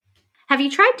Have you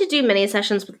tried to do mini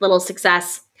sessions with little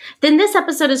success? Then this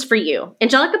episode is for you.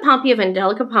 Angelica Pompy of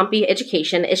Angelica Pompy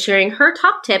Education is sharing her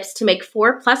top tips to make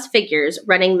 4+ figures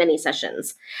running mini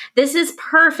sessions. This is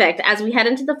perfect as we head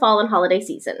into the fall and holiday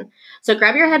season. So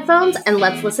grab your headphones and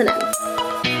let's listen in.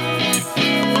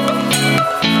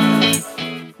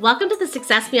 Welcome to the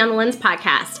Success Beyond the Lens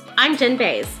podcast. I'm Jen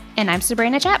Bays. And I'm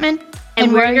Sabrina Chapman.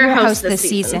 And we're your hosts this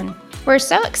season. We're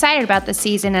so excited about this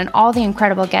season and all the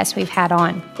incredible guests we've had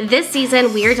on. This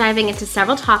season, we are diving into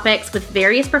several topics with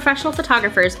various professional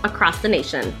photographers across the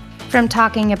nation. From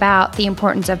talking about the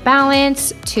importance of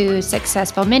balance to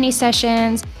successful mini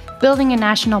sessions, building a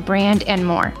national brand, and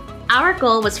more. Our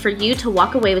goal was for you to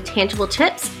walk away with tangible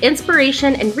tips,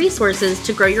 inspiration, and resources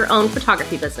to grow your own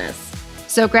photography business.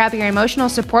 So grab your emotional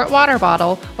support water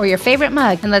bottle or your favorite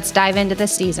mug and let's dive into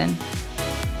this season.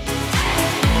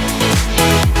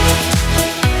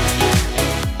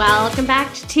 Welcome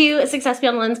back to Success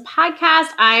Beyond the Lens podcast.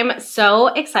 I'm so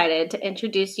excited to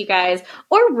introduce you guys,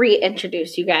 or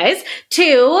reintroduce you guys,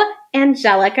 to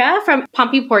Angelica from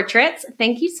Pompy Portraits.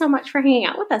 Thank you so much for hanging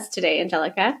out with us today,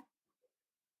 Angelica.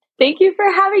 Thank you for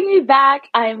having me back.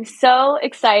 I'm so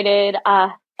excited.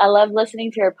 I love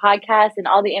listening to your podcast, and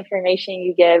all the information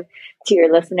you give to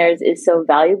your listeners is so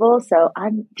valuable. So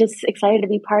I'm just excited to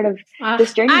be part of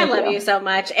this journey. I love you so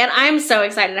much. And I'm so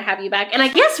excited to have you back. And I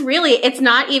guess really it's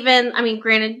not even,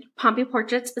 granted, Pompy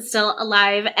Portraits is still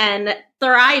alive and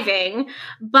thriving,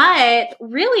 but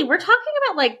really we're talking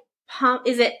about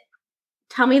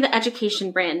tell me the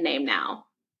education brand name now.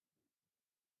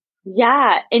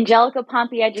 Yeah, Angelica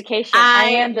Pompy Education. I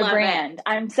am the brand. It.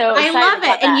 I'm so excited. I love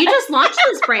it. And you just launched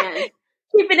this brand.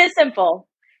 Keeping it simple.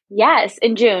 Yes,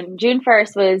 in June. June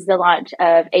 1st was the launch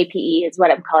of APE, is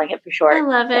what I'm calling it for short. I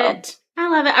love it.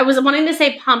 I was wanting to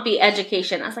say Pompy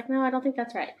Education. I was like, no, I don't think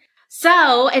that's right.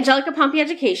 So, Angelica Pompy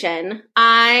Education.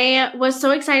 I was so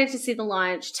excited to see the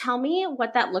launch. Tell me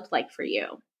what that looked like for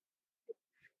you.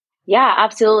 Yeah,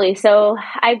 absolutely. So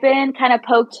I've been kind of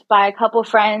poked by a couple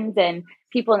friends and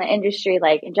people in the industry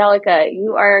like, Angelica,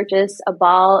 you are just a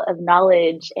ball of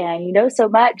knowledge and you know so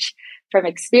much from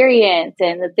experience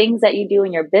and the things that you do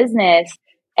in your business.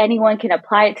 Anyone can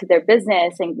apply it to their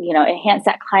business and, enhance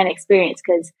that client experience.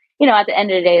 Because, at the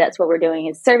end of the day, that's what we're doing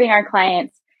is serving our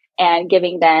clients and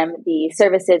giving them the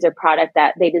services or product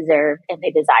that they deserve and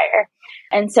they desire.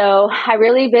 And so I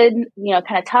really been,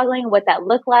 kind of toggling what that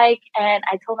looked like. And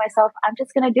I told myself, I'm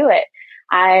just going to do it.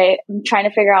 I'm trying to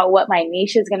figure out what my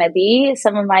niche is going to be.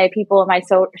 Some of my people in my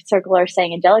circle are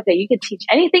saying, Angelica, you could teach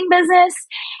anything business.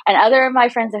 And other of my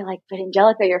friends are like, but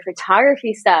Angelica, your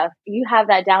photography stuff, you have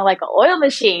that down like an oil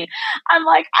machine. I'm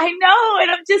like, I know.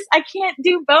 And I can't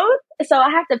do both. So I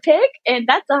have to pick. And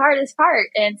that's the hardest part.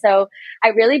 And so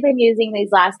I've really been using these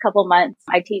last couple months.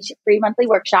 I teach free monthly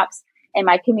workshops in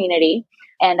my community.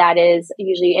 And that is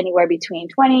usually anywhere between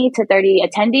 20 to 30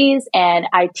 attendees. And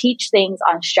I teach things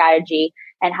on strategy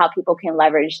and how people can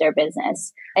leverage their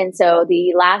business. And so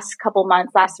the last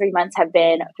 3 months have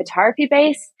been photography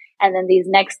based. And then these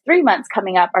next 3 months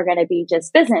coming up are going to be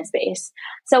just business based.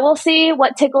 So we'll see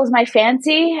what tickles my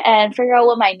fancy and figure out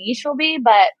what my niche will be.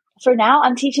 But for now,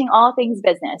 I'm teaching all things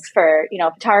business for,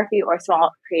 photography or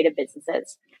small creative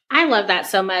businesses. I love that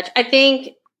so much. I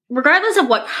think regardless of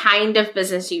what kind of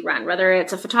business you run, whether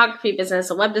it's a photography business,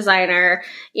 a web designer,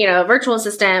 a virtual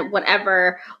assistant,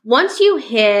 whatever, once you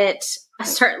hit a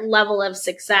certain level of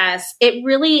success, it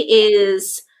really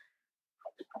is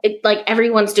like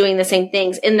everyone's doing the same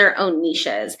things in their own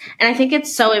niches. And I think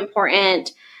it's so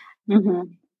important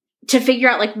to figure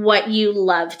out what you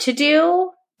love to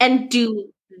do and do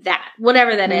that,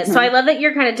 whatever that is. So I love that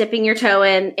you're kind of dipping your toe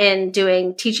in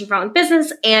doing teaching for on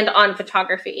business and on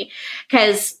photography.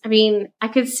 Cause I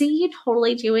could see you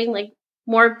totally doing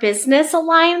more business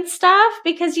aligned stuff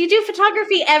because you do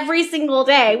photography every single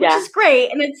day, which is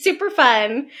great. And it's super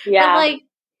fun. Yeah.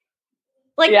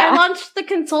 But I launched the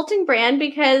consulting brand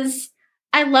because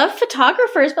I love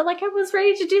photographers, but I was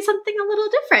ready to do something a little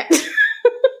different.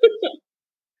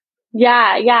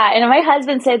 Yeah. And my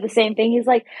husband said the same thing. He's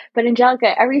like, but Angelica,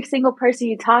 every single person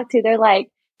you talk to, they're like,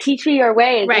 teach me your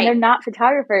ways. Right. And they're not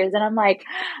photographers. And I'm like,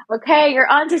 okay, you're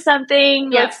onto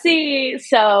something. Yeah. Let's see.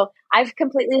 So I've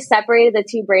completely separated the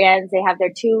two brands. They have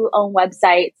their two own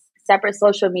websites, separate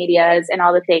social medias and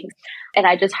all the things. And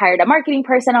I just hired a marketing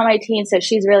person on my team. So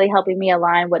she's really helping me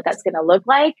align what that's going to look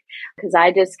like. Because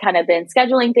I just kind of been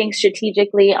scheduling things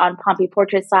strategically on Pompy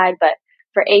Portrait side. But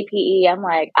for APE, I'm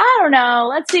like, I don't know.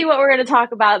 Let's see what we're going to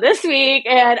talk about this week.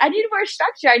 And I need more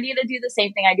structure. I need to do the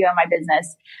same thing I do in my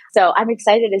business. So I'm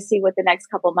excited to see what the next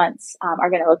couple months are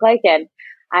going to look like. And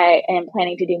I am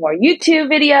planning to do more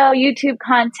YouTube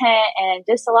content, and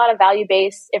just a lot of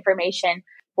value-based information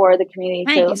for the community.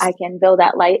 Nice. So I can build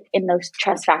that light in those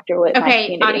trust factor with my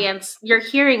community. Audience, you're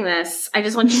hearing this. I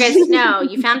just want you guys to know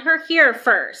you found her here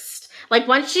first. Like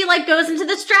once she like goes into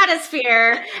the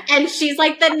stratosphere and she's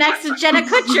like the next Jenna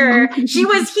Kutcher, she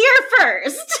was here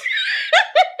first.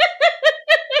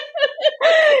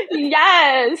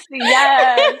 Yes.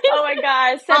 Oh my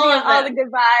God. Send me all the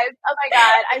good vibes. Oh my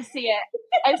God. I see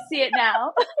it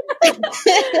now.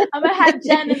 I'm going to have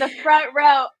Jen in the front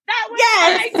row. That was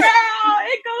my girl.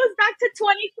 It goes back to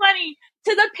 2020,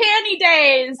 to the panty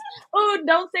days. Oh,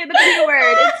 don't say the P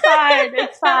word.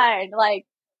 It's fine. Like,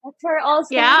 that's where it all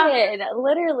started.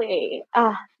 Literally.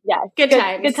 Yes. Good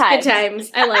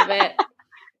times. I love it.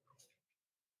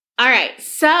 All right.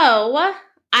 So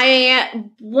I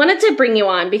wanted to bring you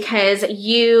on because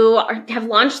you have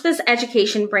launched this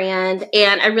education brand,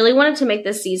 and I really wanted to make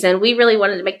this season. We really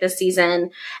wanted to make this season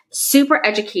super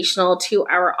educational to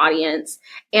our audience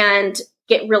and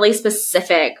get really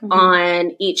specific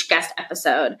on each guest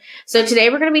episode. So today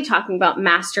we're going to be talking about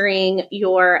mastering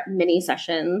your mini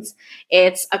sessions.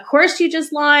 It's a course you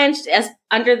just launched as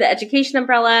under the education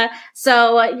umbrella.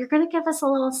 So you're going to give us a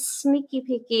little sneaky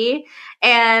peeky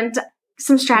and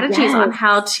some strategies on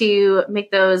how to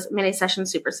make those mini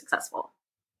sessions super successful.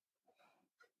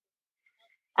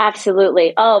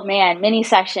 Absolutely. Oh man, mini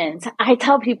sessions. I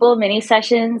tell people mini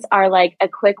sessions are like a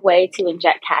quick way to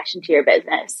inject cash into your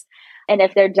business. And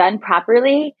if they're done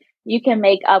properly, you can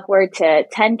make upward to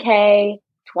 10K,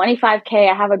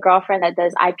 25K. I have a girlfriend that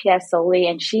does IPS solely,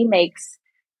 and she makes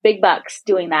big bucks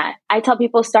doing that. I tell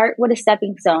people start with a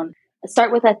stepping stone.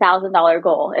 Start with $1,000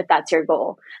 goal if that's your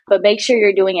goal, but make sure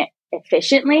you're doing it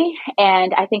efficiently.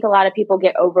 And I think a lot of people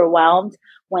get overwhelmed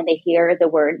when they hear the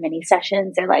word mini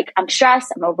sessions. They're like, I'm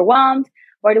stressed, I'm overwhelmed.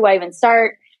 Where do I even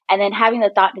start? And then having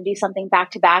the thought to do something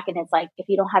back to back. And it's like, if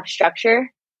you don't have structure,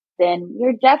 then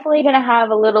you're definitely going to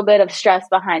have a little bit of stress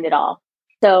behind it all.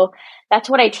 So that's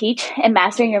what I teach in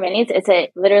Mastering Your Minis. It's a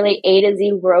literally A to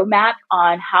Z roadmap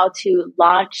on how to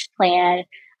launch, plan,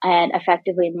 and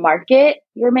effectively market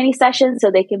your mini sessions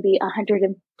so they can be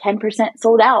 110%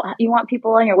 sold out. You want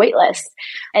people on your wait list.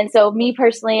 And so me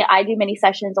personally, I do mini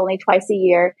sessions only twice a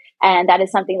year. And that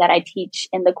is something that I teach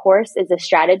in the course is a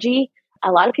strategy.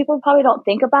 A lot of people probably don't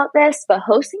think about this, but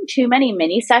hosting too many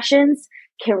mini sessions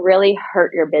can really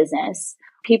hurt your business.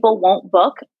 People won't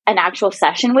book an actual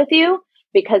session with you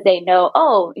because they know,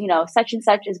 such and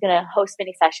such is going to host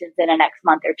mini sessions in the next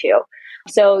month or two.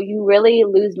 So you really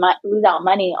lose out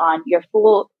money on your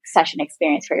full session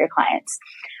experience for your clients.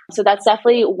 So that's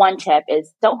definitely one tip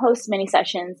is don't host mini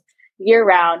sessions year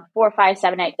round, 4, 5,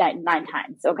 7, 8, 9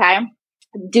 times. Okay.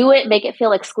 Do it, make it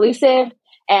feel exclusive.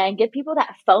 And give people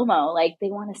that FOMO, like they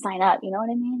want to sign up. You know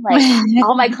what I mean? Like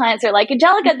all my clients are like,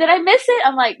 Angelica, did I miss it?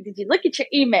 I'm like, did you look at your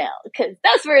email? Because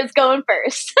that's where it's going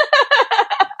first.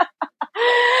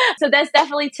 So that's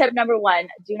definitely tip number one.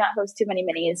 Do not host too many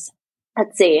minis.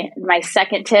 Let's see. My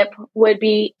second tip would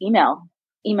be email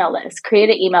list. Create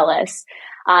an email list.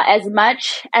 As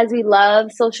much as we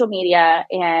love social media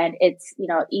and it's,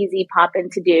 easy popping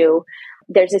to do,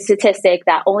 there's a statistic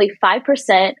that only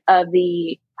 5% of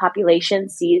the population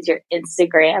sees your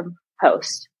Instagram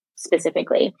post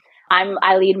specifically.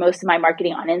 I lead most of my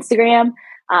marketing on Instagram,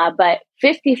 but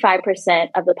 55%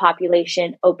 of the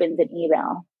population opens an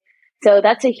email. So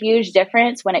that's a huge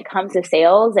difference when it comes to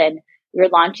sales and you're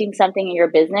launching something in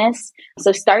your business.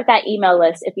 So start that email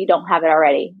list if you don't have it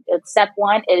already. Step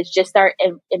one is just start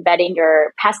embedding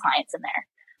your past clients in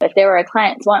there. If they were a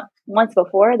client once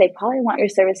before, they probably want your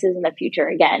services in the future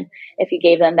again, if you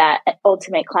gave them that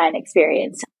ultimate client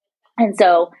experience. And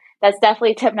so that's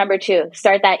definitely tip number 2,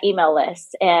 start that email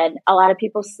list. And a lot of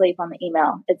people sleep on the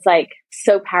email. It's like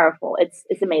so powerful.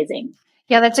 It's amazing.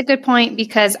 Yeah, that's a good point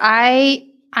because I'm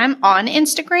on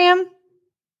Instagram,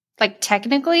 like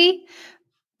technically,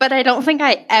 but I don't think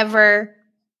I ever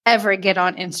get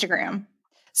on Instagram.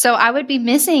 So I would be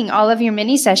missing all of your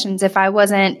mini sessions if I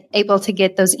wasn't able to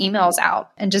get those emails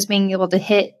out and just being able to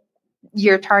hit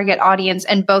your target audience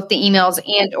and both the emails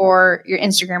and or your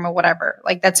Instagram or whatever.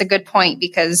 Like that's a good point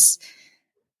because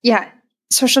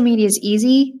social media is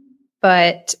easy,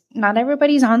 but not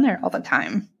everybody's on there all the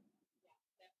time.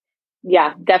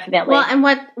 Yeah, definitely. Well, and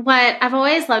what I've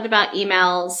always loved about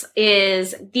emails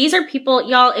is these are people,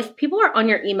 y'all, if people are on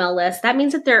your email list, that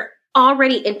means that they're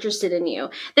already interested in you.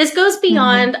 This goes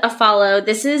beyond a follow.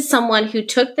 This is someone who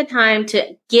took the time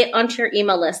to get onto your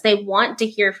email list. They want to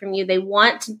hear from you. They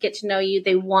want to get to know you.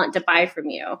 They want to buy from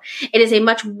you. It is a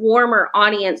much warmer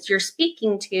audience you're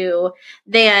speaking to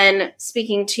than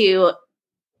speaking to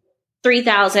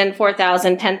 3,000,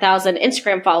 4,000, 10,000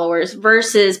 Instagram followers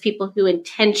versus people who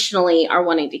intentionally are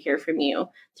wanting to hear from you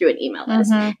through an email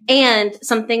list. And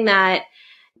something that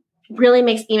really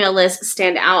makes email lists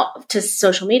stand out to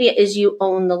social media is you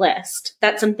own the list.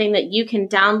 That's something that you can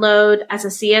download as a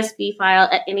CSV file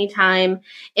at any time.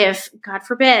 If, God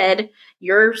forbid,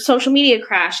 your social media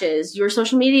crashes, your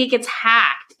social media gets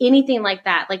hacked, anything like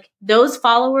that, like those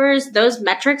followers, those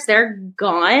metrics, they're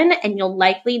gone and you'll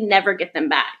likely never get them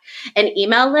back. An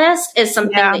email list is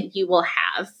something that you will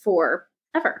have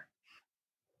forever.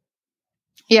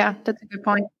 Yeah, that's a good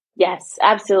point. Yes,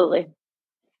 absolutely.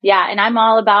 Yeah. And I'm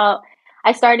all about,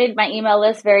 I started my email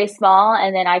list very small,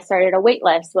 and then I started a wait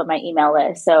list with my email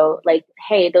list. So like,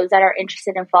 hey, those that are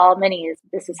interested in fall minis,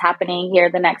 this is happening here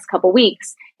the next couple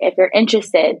weeks. If you're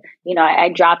interested, I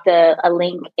dropped a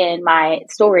link in my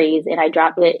stories, and I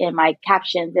dropped it in my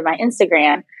captions in my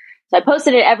Instagram. So I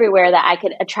posted it everywhere that I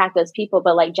could attract those people.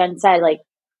 But like Jen said, like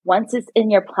once it's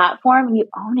in your platform, you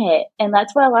own it. And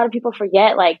that's what a lot of people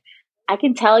forget. Like I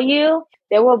can tell you,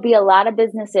 there will be a lot of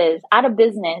businesses out of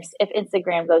business if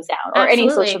Instagram goes down or any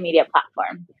social media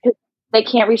platform. They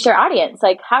can't reach their audience.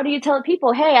 Like, how do you tell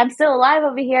people, hey, I'm still alive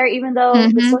over here, even though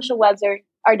the social webs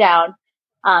are down?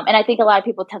 And I think a lot of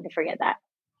people tend to forget that.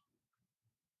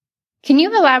 Can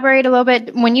you elaborate a little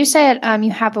bit? When you said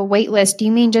you have a wait list, do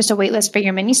you mean just a wait list for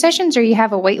your mini sessions, or you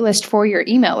have a wait list for your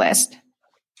email list?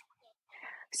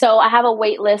 So I have a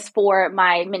wait list for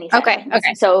my mini sessions.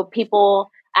 Okay. So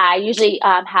people, I usually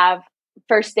have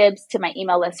first dibs to my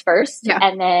email list first. Yeah.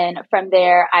 And then from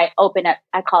there, I open up,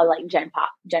 I call it like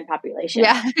Gen population.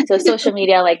 Yeah. So social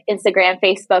media, like Instagram,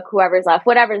 Facebook, whoever's left,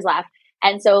 whatever's left.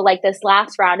 And so like this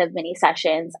last round of mini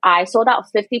sessions, I sold out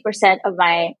 50% of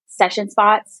my session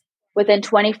spots within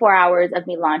 24 hours of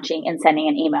me launching and sending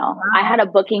an email. Wow. I had a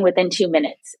booking within 2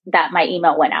 minutes that my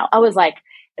email went out. It was like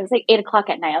 8:00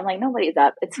 at night. I'm like, nobody's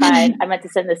up. It's fine. I meant to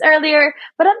send this earlier,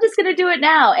 but I'm just going to do it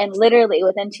now. And literally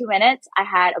within 2 minutes, I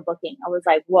had a booking. I was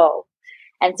like, whoa.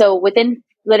 And so within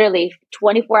literally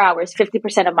 24 hours,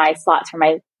 50% of my slots for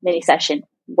my mini session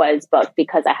was booked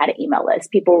because I had an email list.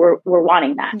 People were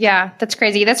wanting that. Yeah, that's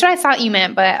crazy. That's what I thought you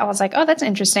meant, but I was like, oh, that's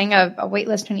interesting. A wait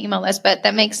list to an email list, but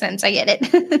that makes sense. I get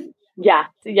it.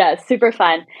 Yeah, super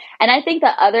fun. And I think the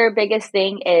other biggest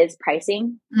thing is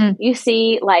pricing. You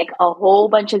see like a whole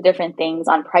bunch of different things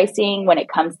on pricing when it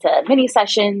comes to mini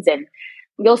sessions, and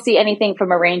you'll see anything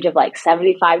from a range of like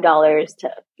 $75 to,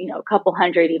 a couple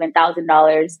hundred, even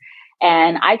 $1,000.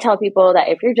 And I tell people that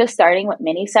if you're just starting with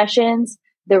mini sessions,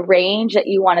 the range that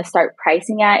you want to start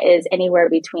pricing at is anywhere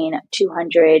between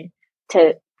 $200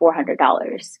 to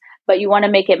 $400. But you want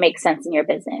to make it make sense in your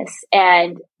business.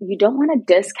 And you don't want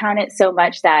to discount it so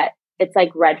much that it's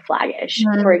like red flaggish.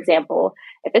 For example,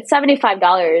 if it's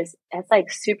 $75, that's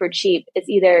like super cheap. It's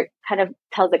either kind of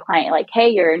tells the client like, hey,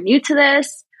 you're new to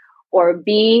this, or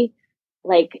B,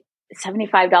 like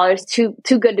 $75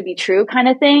 too good to be true kind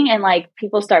of thing. And like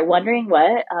people start wondering,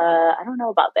 what? I don't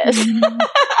know about this.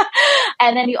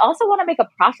 And then you also want to make a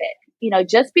profit.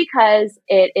 Just because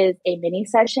it is a mini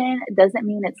session doesn't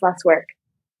mean it's less work.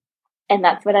 And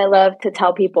that's what I love to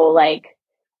tell people, like,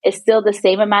 it's still the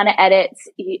same amount of edits.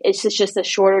 It's just a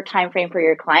shorter time frame for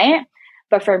your client.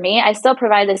 But for me, I still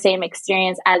provide the same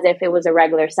experience as if it was a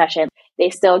regular session. They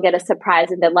still get a surprise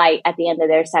and delight at the end of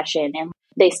their session. And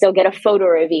they still get a photo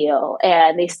reveal.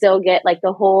 And they still get like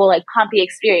the whole like Pompy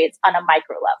experience on a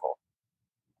micro level.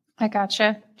 I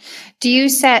gotcha. Do you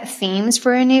set themes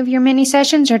for any of your mini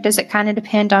sessions, or does it kind of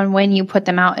depend on when you put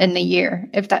them out in the year,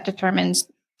 if that determines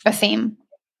a theme?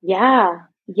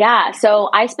 Yeah. So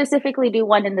I specifically do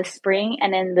one in the spring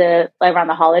and around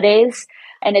the holidays.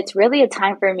 And it's really a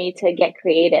time for me to get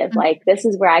creative. Like this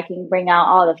is where I can bring out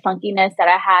all the funkiness that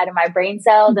I had in my brain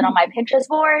cells and on my Pinterest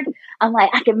board. I'm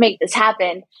like, I can make this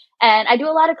happen. And I do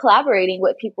a lot of collaborating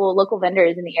with people, local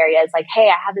vendors in the area. It's like, hey,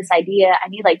 I have this idea. I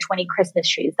need like 20 Christmas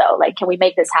trees though. Like, can we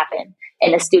make this happen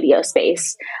in a studio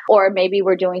space? Or maybe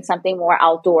we're doing something more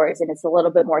outdoors and it's a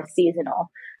little bit more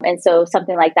seasonal. And so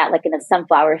something like that, like in a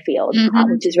sunflower field,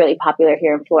 which is really popular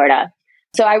here in Florida.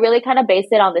 So I really kind of base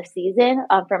it on the season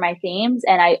for my themes.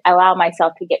 And I allow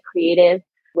myself to get creative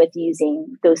with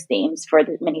using those themes for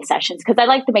the mini sessions because I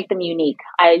like to make them unique.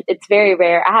 It's very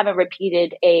rare. I haven't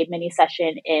repeated a mini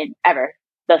session in ever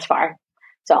thus far.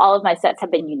 So all of my sets have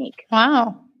been unique.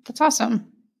 Wow. That's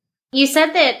awesome. You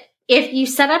said that if you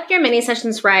set up your mini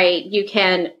sessions right, you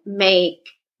can make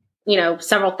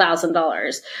several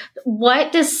 $1,000s.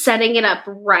 What does setting it up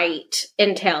right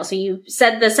entail? So you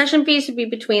said the session fees would be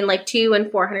between like $200 and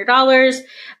 $400,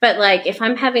 but like if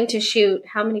I'm having to shoot,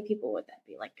 how many people would that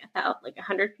be? Like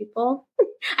 100 people?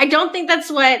 I don't think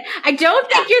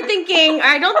you're thinking, or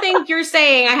I don't think you're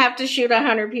saying I have to shoot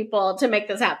 100 people to make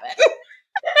this happen.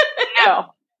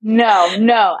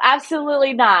 No,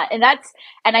 absolutely not. And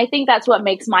I think that's what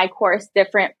makes my course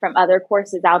different from other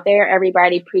courses out there.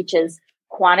 Everybody preaches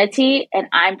quantity and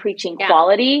I'm preaching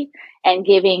quality and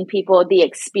giving people the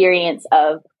experience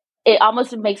of it.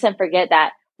 Almost makes them forget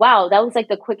that, wow, that was like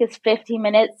the quickest 15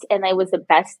 minutes and it was the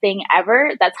best thing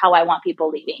ever. That's how I want people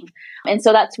leaving. And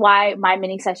so that's why my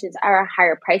mini sessions are a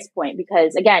higher price point,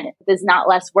 because again, there's not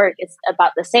less work. It's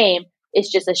about the same.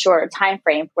 It's just a shorter time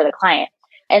frame for the client.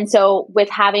 And so with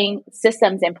having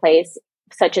systems in place,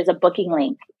 such as a booking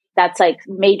link, that's like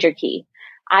major key.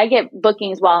 I get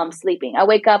bookings while I'm sleeping. I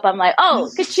wake up, I'm like,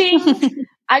 oh, ka-ching,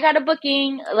 I got a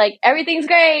booking, like everything's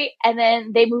great. And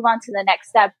then they move on to the next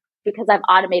step because I've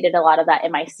automated a lot of that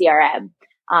in my CRM.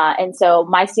 And so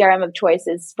my CRM of choice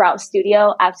is Sprout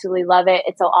Studio. Absolutely love it.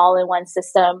 It's an all-in-one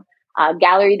system,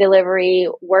 gallery delivery,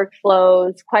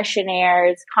 workflows,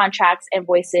 questionnaires, contracts,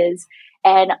 invoices.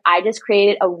 And I just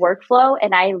created a workflow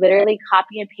and I literally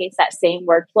copy and paste that same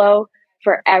workflow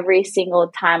for every single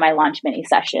time I launch mini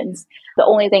sessions. The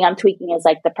only thing I'm tweaking is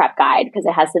like the prep guide, because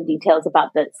it has some details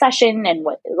about the session and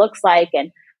what it looks like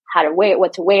and how to wear,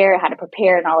 what to wear, how to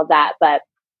prepare and all of that. But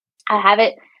I have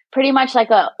it pretty much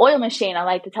like a oil machine, I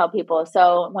like to tell people.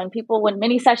 So when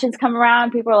mini sessions come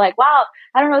around, people are like, wow,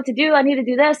 I don't know what to do. I need to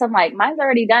do this. I'm like, mine's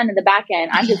already done in the back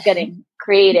end. I'm just getting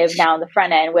creative now in the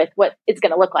front end with what it's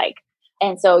going to look like.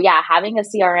 And so, having a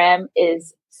CRM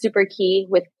is super key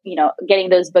with, getting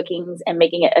those bookings and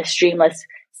making it a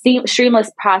streamless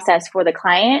process for the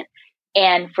client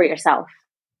and for yourself.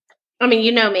 I mean,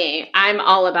 you know me, I'm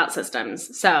all about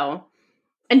systems. So,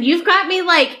 and you've got me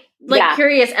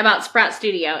curious about Sprout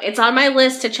Studio. It's on my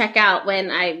list to check out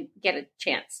when I get a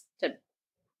chance to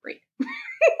read.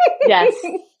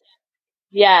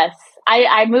 Yes.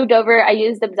 I moved over. I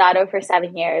used Dubsado for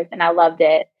 7 years and I loved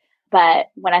it. But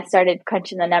when I started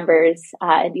crunching the numbers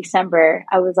in December,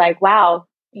 I was like, wow,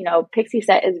 Pixie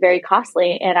Set is very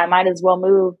costly and I might as well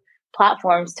move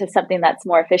platforms to something that's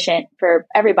more efficient for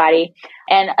everybody.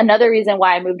 And another reason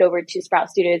why I moved over to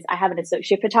Sprout Studio is I have an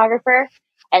associate photographer.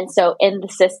 And so in the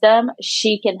system,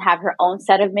 she can have her own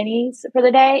set of minis for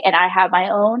the day and I have my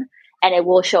own. And it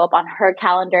will show up on her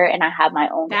calendar and I have my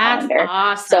own calendar.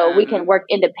 Awesome. So we can work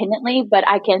independently, but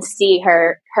I can see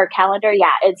her calendar. Yeah,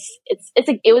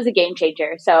 it was a game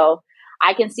changer. So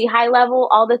I can see high level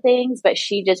all the things, but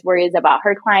she just worries about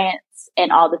her clients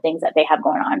and all the things that they have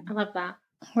going on. I love that.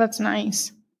 That's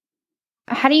nice.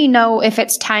 How do you know if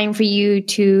it's time for you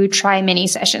to try mini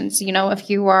sessions? If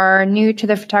you are new to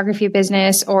the photography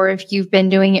business or if you've been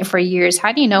doing it for years,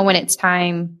 how do you know when it's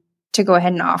time to go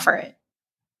ahead and offer it?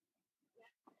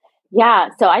 Yeah.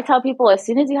 So I tell people as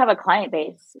soon as you have a client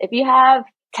base, if you have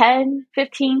 10,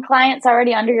 15 clients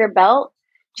already under your belt,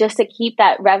 just to keep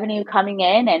that revenue coming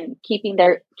in and keeping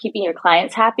your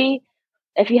clients happy.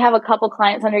 If you have a couple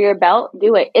clients under your belt,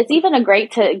 do it. It's even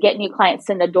great to get new clients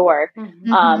in the door.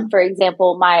 Mm-hmm. For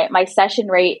example, my session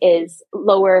rate is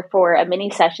lower for a mini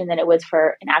session than it was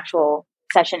for an actual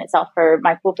session itself for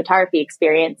my full photography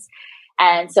experience.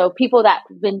 And so people that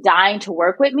have been dying to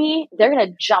work with me, they're going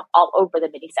to jump all over the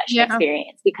mini session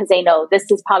experience because they know this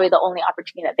is probably the only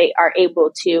opportunity that they are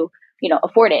able to,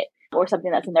 afford it or something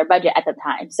that's in their budget at the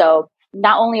time. So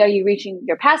not only are you reaching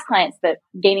your past clients, but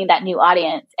gaining that new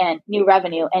audience and new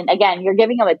revenue. And again, you're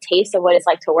giving them a taste of what it's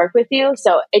like to work with you.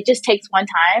 So it just takes one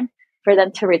time for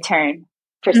them to return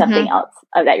for something else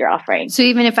that you're offering. So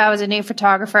even if I was a new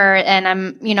photographer and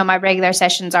I'm, my regular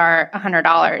sessions are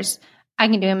 $100, I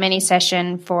can do a mini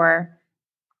session for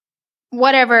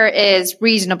whatever is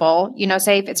reasonable,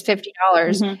 say if it's $50.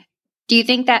 Mm-hmm. Do you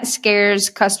think that scares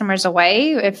customers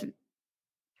away? If,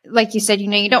 like you said,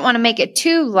 you don't want to make it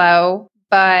too low,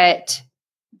 but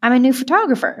I'm a new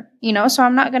photographer, so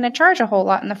I'm not going to charge a whole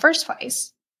lot in the first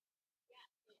place.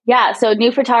 Yeah. So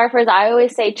new photographers, I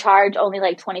always say charge only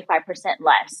like 25%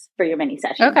 less for your mini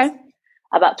sessions. Okay.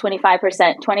 About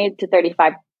 25%, 20 to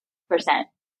 35%.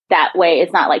 That way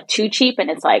it's not like too cheap and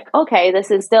it's like, okay, this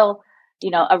is still,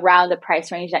 around the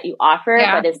price range that you offer,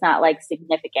 but it's not like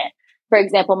significant. For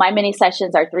example, my mini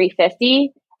sessions are $350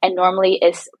 and normally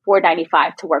it's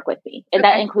 $495 to work with me. And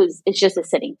that includes, it's just a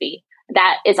sitting fee.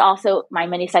 That is also, my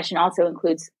mini session also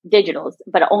includes digitals,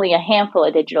 but only a handful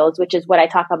of digitals, which is what I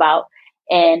talk about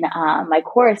in my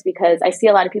course, because I see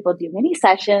a lot of people do mini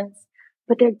sessions,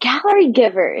 but they're gallery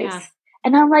givers. Yeah.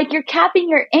 And I'm like, you're capping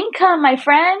your income, my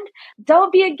friend.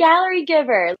 Don't be a gallery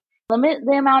giver. Limit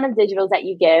the amount of digitals that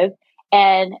you give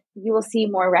and you will see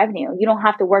more revenue. You don't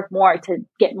have to work more to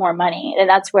get more money. And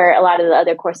that's where a lot of the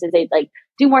other courses, they like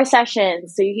do more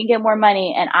sessions so you can get more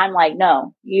money. And I'm like,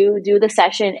 no, you do the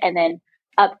session and then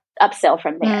upsell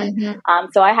from there.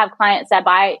 So I have clients that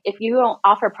buy, if you don't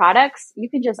offer products, you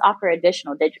can just offer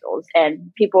additional digitals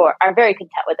and people are very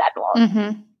content with that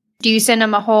alone. Do you send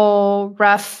them a whole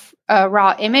rough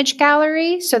raw image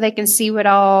gallery so they can see what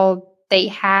all they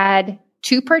had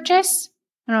to purchase?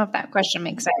 I don't know if that question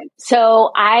makes sense.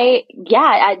 So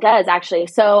it does actually.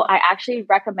 So I actually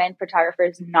recommend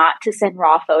photographers not to send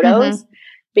raw photos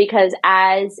because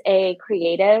as a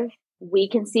creative, we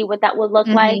can see what that would look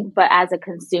like. But as a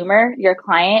consumer, your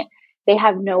client, they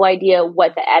have no idea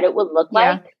what the edit would look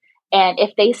like. And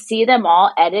if they see them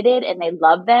all edited and they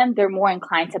love them, they're more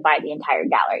inclined to buy the entire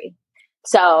gallery.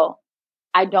 So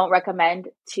I don't recommend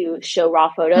to show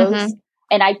raw photos.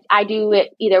 And I do it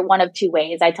either one of two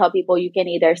ways. I tell people you can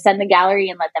either send the gallery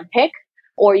and let them pick,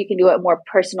 or you can do a more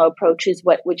personal approach,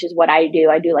 which is what I do.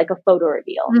 I do like a photo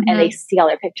reveal and they see all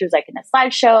their pictures like in a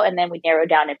slideshow, and then we narrow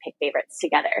down and pick favorites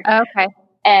together. Okay.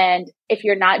 And if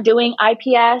you're not doing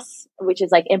IPS, which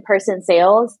is like in-person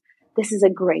sales, this is a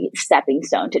great stepping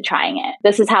stone to trying it.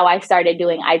 This is how I started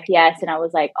doing IPS. And I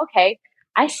was like, okay,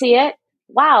 I see it.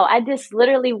 Wow. I just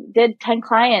literally did 10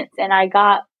 clients and I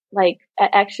got like an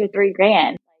extra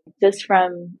 $3,000 just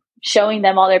from showing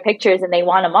them all their pictures and they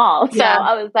want them all. So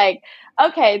I was like,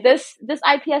 okay, this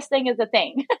IPS thing is a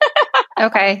thing.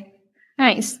 Okay.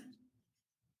 Nice.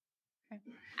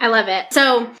 I love it.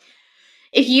 So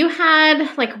if you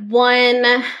had like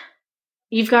one,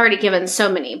 you've already given so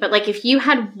many, but like if you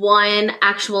had one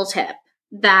actual tip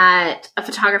that a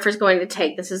photographer is going to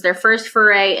take, this is their first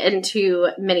foray into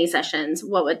mini sessions,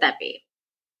 what would that be?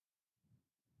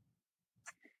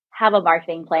 Have a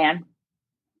marketing plan.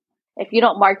 If you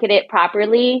don't market it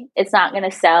properly, it's not going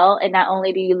to sell. And not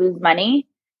only do you lose money,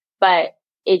 but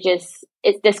it's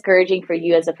discouraging for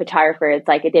you as a photographer. It's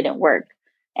like it didn't work.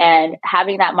 And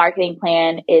having that marketing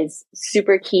plan is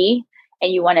super key.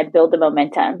 And you want to build the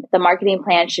momentum. The marketing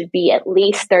plan should be at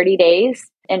least 30 days.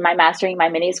 In my Mastering My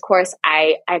Minis course,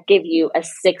 I give you a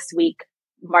 6-week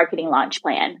marketing launch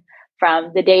plan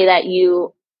from the day that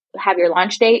you have your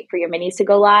launch date for your minis to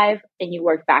go live, and you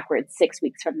work backwards 6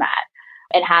 weeks from that.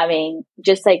 And having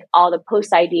just like all the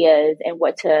post ideas and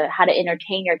how to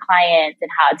entertain your clients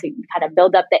and how to kind of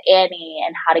build up the ante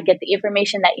and how to get the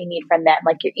information that you need from them,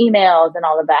 like your emails and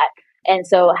all of that. And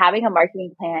so having a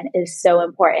marketing plan is so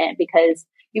important because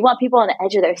you want people on the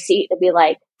edge of their seat to be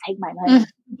like, take my money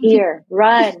here,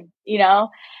 run,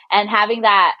 and having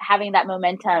that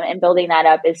momentum and building that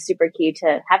up is super key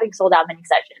to having sold out mini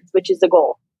sessions, which is the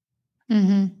goal.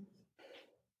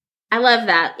 I love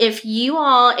that. If you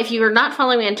are not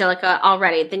following Angelica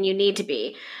already, then you need to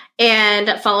be,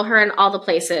 and follow her in all the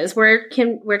places. Where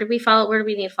do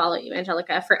we need to follow you,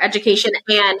 Angelica, for education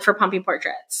and for Pompy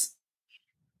Portraits?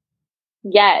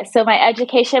 Yeah. So my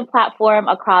education platform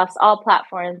across all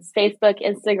platforms, Facebook,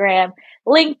 Instagram,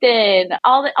 LinkedIn,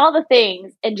 all the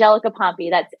things, Angelica Pompy.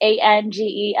 That's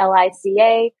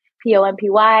ANGELICA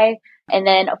POMPY. And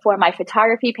then for my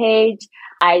photography page,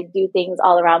 I do things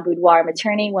all around boudoir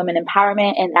maternity, women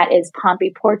empowerment, and that is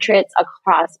Pompy Portraits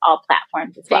across all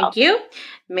platforms as well. Thank you.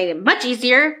 Made it much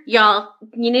easier. Y'all,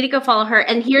 you need to go follow her.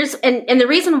 And and the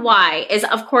reason why is,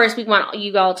 of course, we want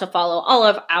you all to follow all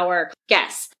of our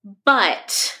guests.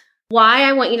 But why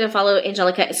I want you to follow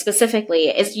Angelica specifically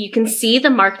is you can see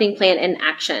the marketing plan in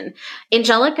action.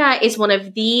 Angelica is one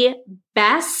of the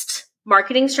best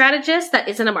marketing strategist that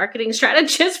isn't a marketing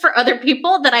strategist for other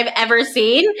people that I've ever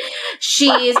seen.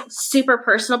 She's super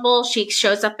personable. She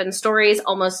shows up in stories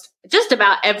almost just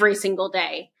about every single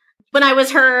day. When I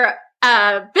was her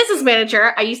business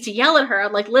manager, I used to yell at her.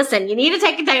 I'm like, listen, you need to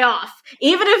take a day off.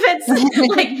 Even if it's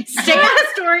like stay out of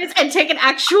stories and take an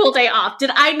actual day off.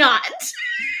 Did I not?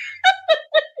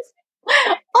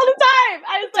 All the time.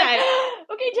 I was like,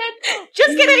 okay, Jen.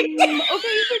 Just kidding.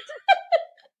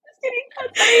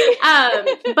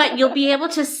 Okay, but you'll be able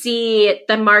to see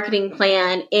the marketing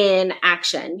plan in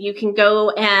action. You can go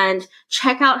and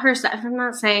check out her stuff. I'm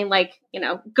not saying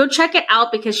go check it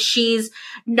out because she's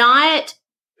not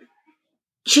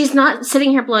sitting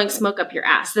here blowing smoke up your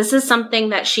ass. This is something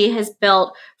that she has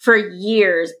built for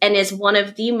years and is one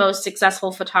of the most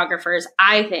successful photographers,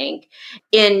 I think,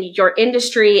 in your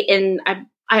industry.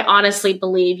 I honestly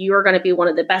believe you are going to be one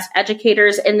of the best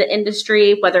educators in the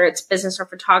industry, whether it's business or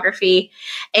photography,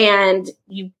 and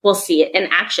you will see it in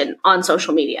action on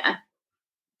social media.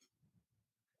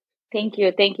 Thank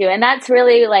you. Thank you. And that's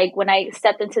really like when I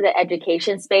stepped into the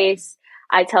education space,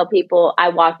 I tell people I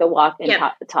walk the walk and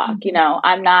talk the talk. You know,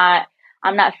 I'm not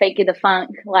faking the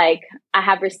funk. Like, I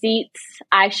have receipts.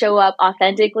 I show up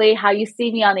authentically. How you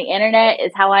see me on the internet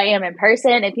is how I am in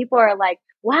person. And people are like,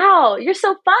 wow, you're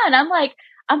so fun. I'm like,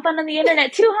 I'm fun on the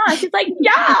internet too, huh? She's like,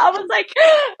 yeah. I was like,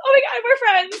 oh my God, we're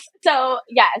friends. So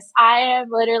yes, I am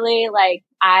literally like,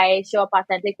 I show up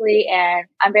authentically, and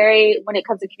when it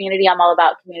comes to community, I'm all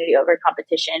about community over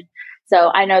competition.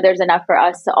 So I know there's enough for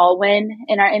us to all win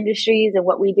in our industries and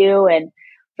what we do. And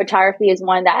photography is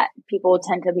one that people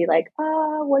tend to be like,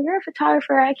 oh, well, you're a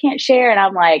photographer, I can't share. And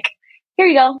I'm like, here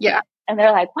you go. Yeah. And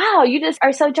they're like, wow, you just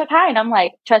are so kind. I'm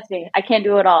like, trust me, I can't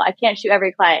do it all. I can't shoot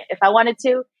every client. If I wanted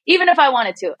to, even if I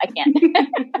wanted to, I can't.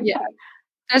 Yeah.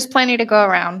 There's plenty to go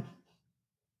around.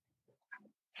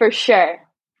 For sure.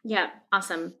 Yeah.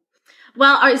 Awesome.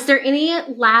 Well, is there any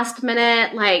last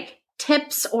minute like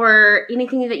tips or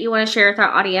anything that you want to share with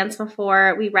our audience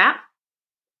before we wrap?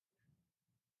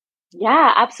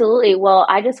 Yeah, absolutely. Well,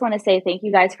 I just want to say thank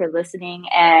you guys for listening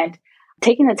and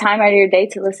taking the time out of your day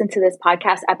to listen to this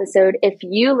podcast episode. If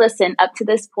you listen up to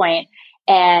this point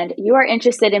and you are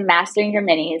interested in mastering your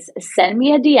minis, send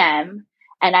me a DM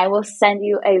and I will send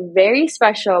you a very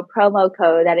special promo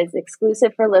code that is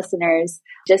exclusive for listeners.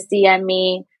 Just DM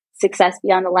me Success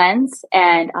Beyond the Lens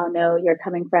and I'll know you're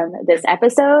coming from this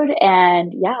episode.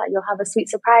 And yeah, you'll have a sweet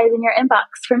surprise in your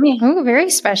inbox from me. Oh,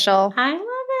 very special. I love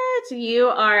it. You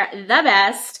are the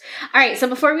best. All right. So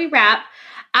before we wrap,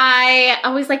 I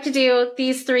always like to do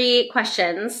these 3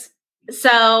 questions.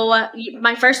 So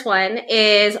my first one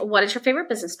is, what is your favorite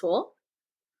business tool?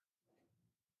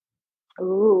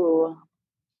 Ooh,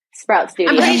 Sprout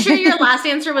Studio. I'm pretty sure your last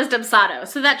answer was Dubsado,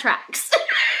 so that tracks.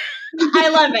 I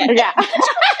love it.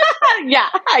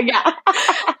 Yeah.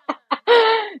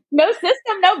 No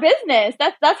system, no business.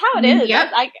 That's how it is.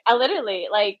 Yep. I literally,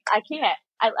 like, I can't.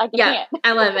 I can't.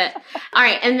 I love it. All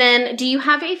right. And then, do you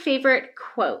have a favorite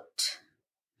quote?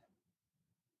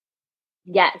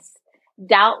 Yes.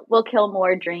 Doubt will kill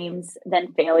more dreams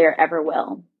than failure ever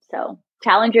will. So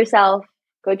challenge yourself,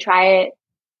 go try it.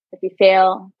 If you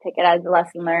fail, take it as a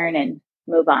lesson learned and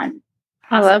move on.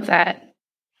 I love that.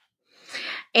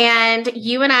 And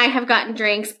you and I have gotten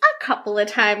drinks a couple of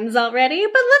times already,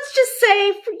 but let's just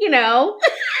say,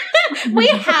 we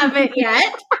haven't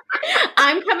yet.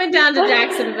 I'm coming down to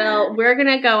Jacksonville. We're going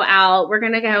to go out. We're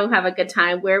going to go have a good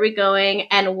time. Where are we going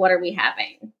and what are we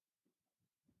having?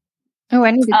 Oh,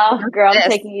 I need to girl, I'm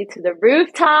taking you to the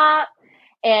rooftop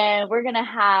and we're going to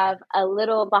have a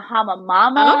little Bahama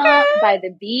Mama by the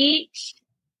beach.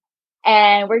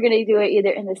 And we're going to do it either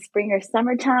in the spring or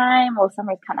summertime. Well,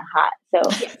 summer's kind of hot. So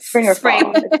spring or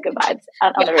fall, it's good vibes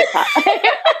on the rooftop.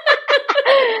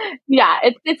 Yeah,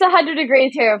 it's 100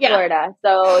 degrees here in Florida.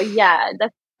 So yeah,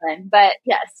 that's fun. But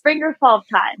yeah, spring or fall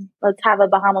time. Let's have a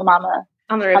Bahama Mama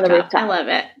on the rooftop. I love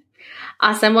it.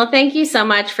 Awesome. Well, thank you so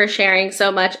much for sharing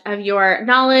so much of your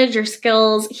knowledge, your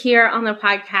skills here on the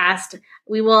podcast.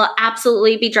 We will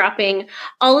absolutely be dropping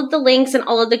all of the links and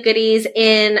all of the goodies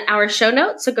in our show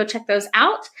notes. So go check those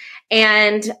out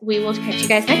and we will catch you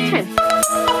guys next time.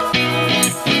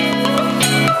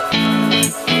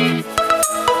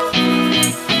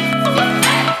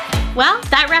 Well,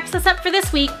 that wraps us up for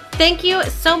this week. Thank you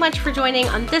so much for joining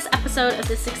on this episode of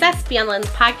the Success Beyond the Lens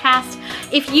podcast.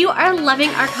 If you are loving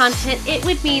our content, it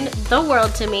would mean the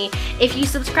world to me if you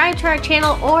subscribe to our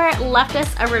channel or left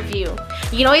us a review.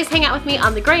 You can always hang out with me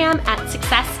on the gram at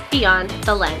Success Beyond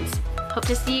the Lens. Hope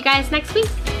to see you guys next week.